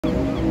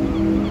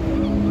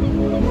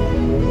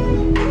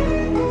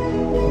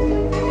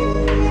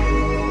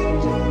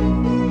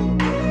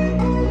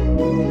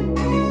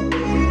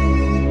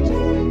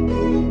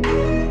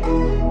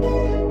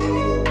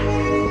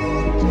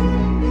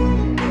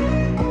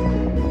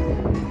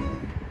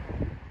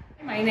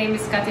My name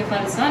is Katya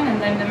Falzone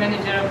and I'm the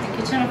manager of the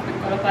kitchen of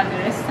Piccolo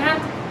Padre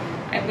Restaurant.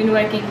 I've been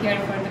working here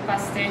for the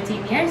past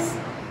 13 years.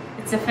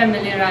 It's a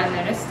family-run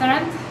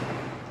restaurant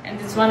and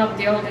it's one of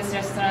the oldest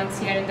restaurants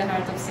here in the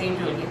heart of St.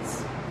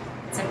 Julian's.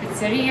 It's a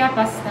pizzeria,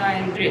 pasta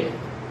and grill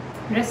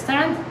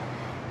restaurant.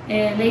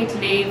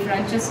 Lately,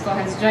 Francesco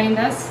has joined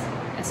us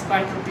as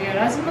part of the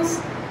Erasmus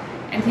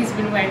and he's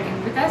been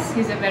working with us.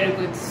 He's a very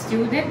good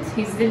student,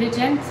 he's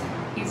diligent,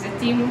 he's a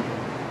team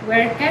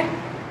worker.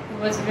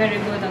 He was very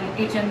good on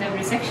each and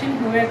every section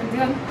he worked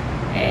on.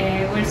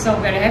 We're so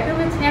very happy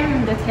with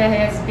him that he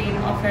has been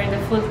offered a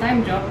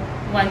full-time job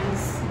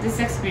once this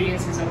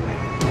experience is over.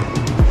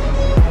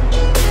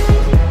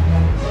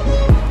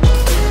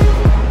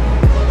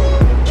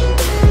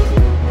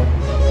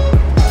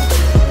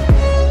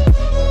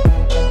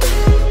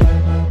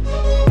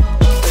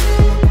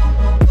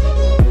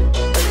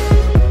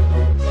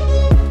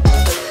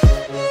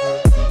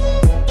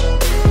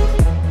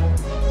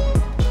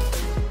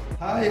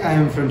 Hi,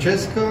 I'm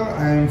Francesco,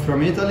 I'm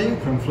from Italy,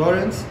 from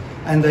Florence,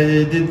 and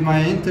I did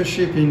my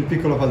internship in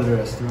Piccolo Padre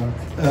Restaurant.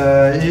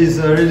 It's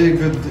a really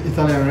good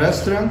Italian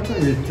restaurant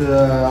with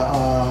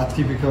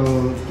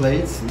typical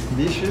plates,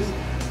 dishes,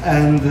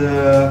 and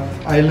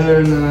I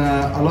learn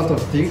a lot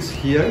of things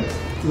here,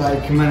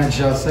 like manage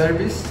a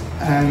service,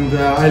 and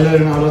I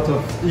learn a lot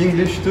of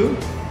English too,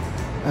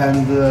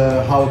 and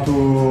how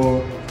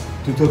to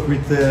talk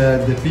with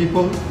the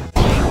people.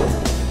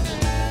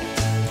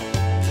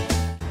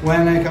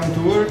 When I come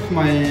to work,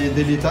 my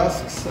daily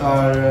tasks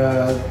are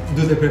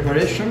do the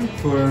preparation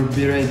for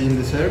be ready in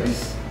the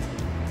service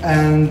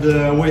and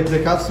wait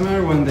the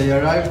customer when they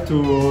arrive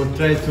to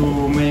try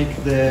to make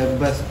the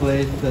best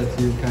plate that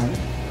you can.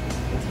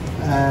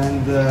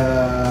 And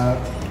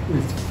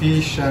with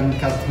fish and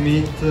cut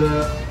meat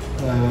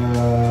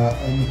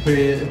and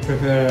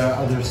prepare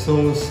other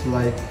sauce,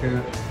 like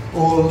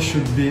all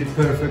should be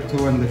perfect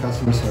when the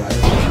customers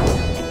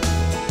arrive.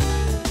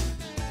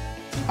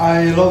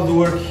 I love the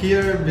work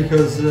here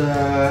because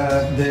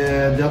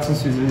the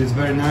atmosphere is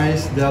very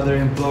nice, the other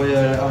employees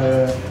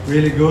are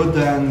really good,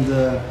 and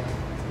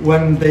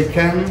when they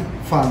can,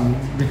 fun,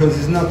 because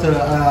it's not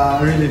a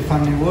really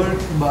funny work,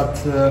 but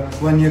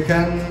when you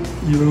can,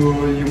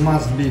 you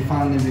must be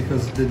funny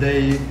because the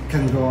day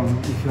can go on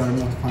if you are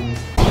not funny.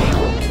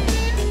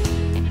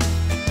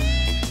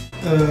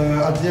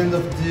 At the end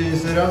of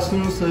this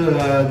Erasmus,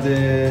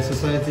 the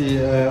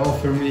society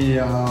offered me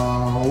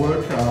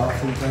work,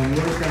 full-time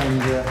work,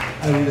 and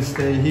I will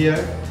stay here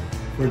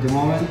for the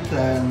moment,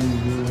 and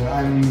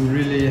I'm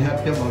really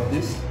happy about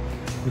this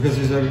because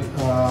it's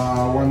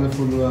a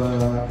wonderful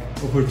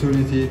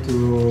opportunity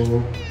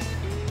to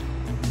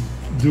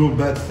do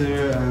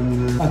better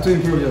and to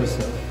improve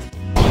yourself.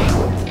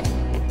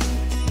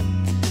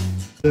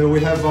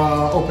 We have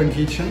an open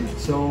kitchen,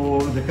 so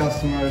the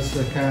customers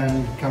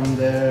can come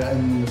there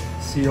and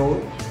see all.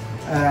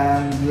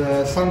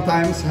 And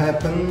sometimes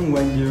happen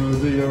when you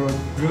do your work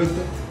good,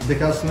 the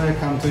customer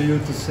come to you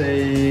to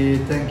say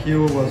thank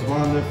you, was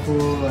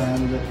wonderful,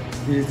 and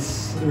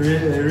it's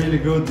really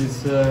good.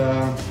 It's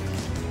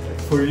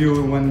for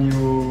you when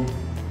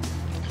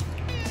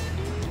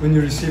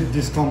you receive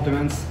these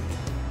compliments,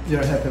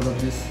 you're happy about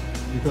this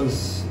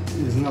because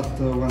it's not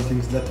one thing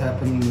that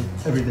happen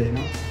every day,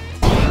 no?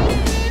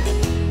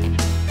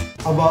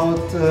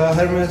 About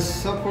Hermes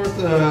support,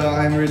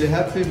 I'm really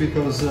happy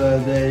because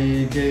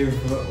they gave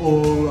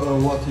all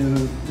what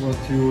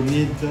you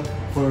need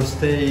for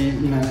stay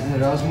in an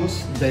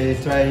Erasmus. They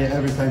try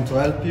every time to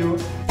help you.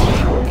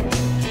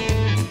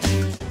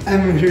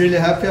 I'm really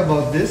happy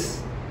about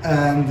this,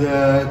 and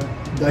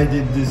I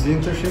did this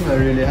internship. I'm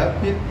really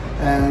happy,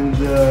 and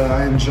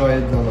I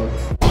enjoyed it a lot.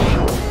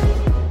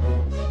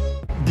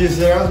 This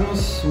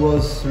Erasmus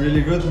was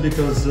really good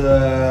because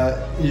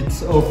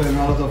it's opened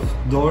a lot of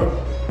doors.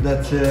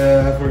 That,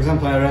 for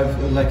example, I arrived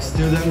like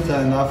student,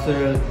 and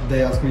after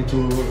they asked me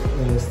to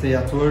stay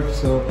at work,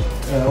 so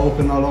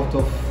open a lot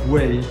of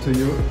way to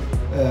you.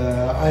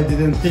 I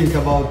didn't think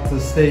about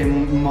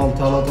staying in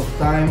Malta a lot of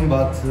time,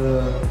 but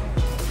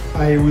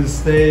I will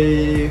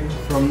stay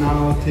from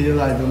now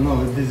till, I don't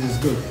know, this is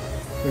good.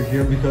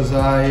 Because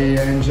I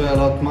enjoy a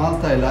lot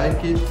Malta, I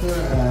like it,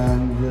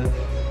 and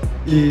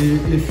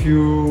if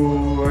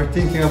you are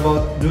thinking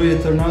about do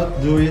it or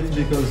not, do it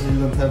because you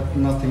don't have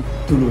nothing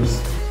to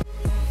lose.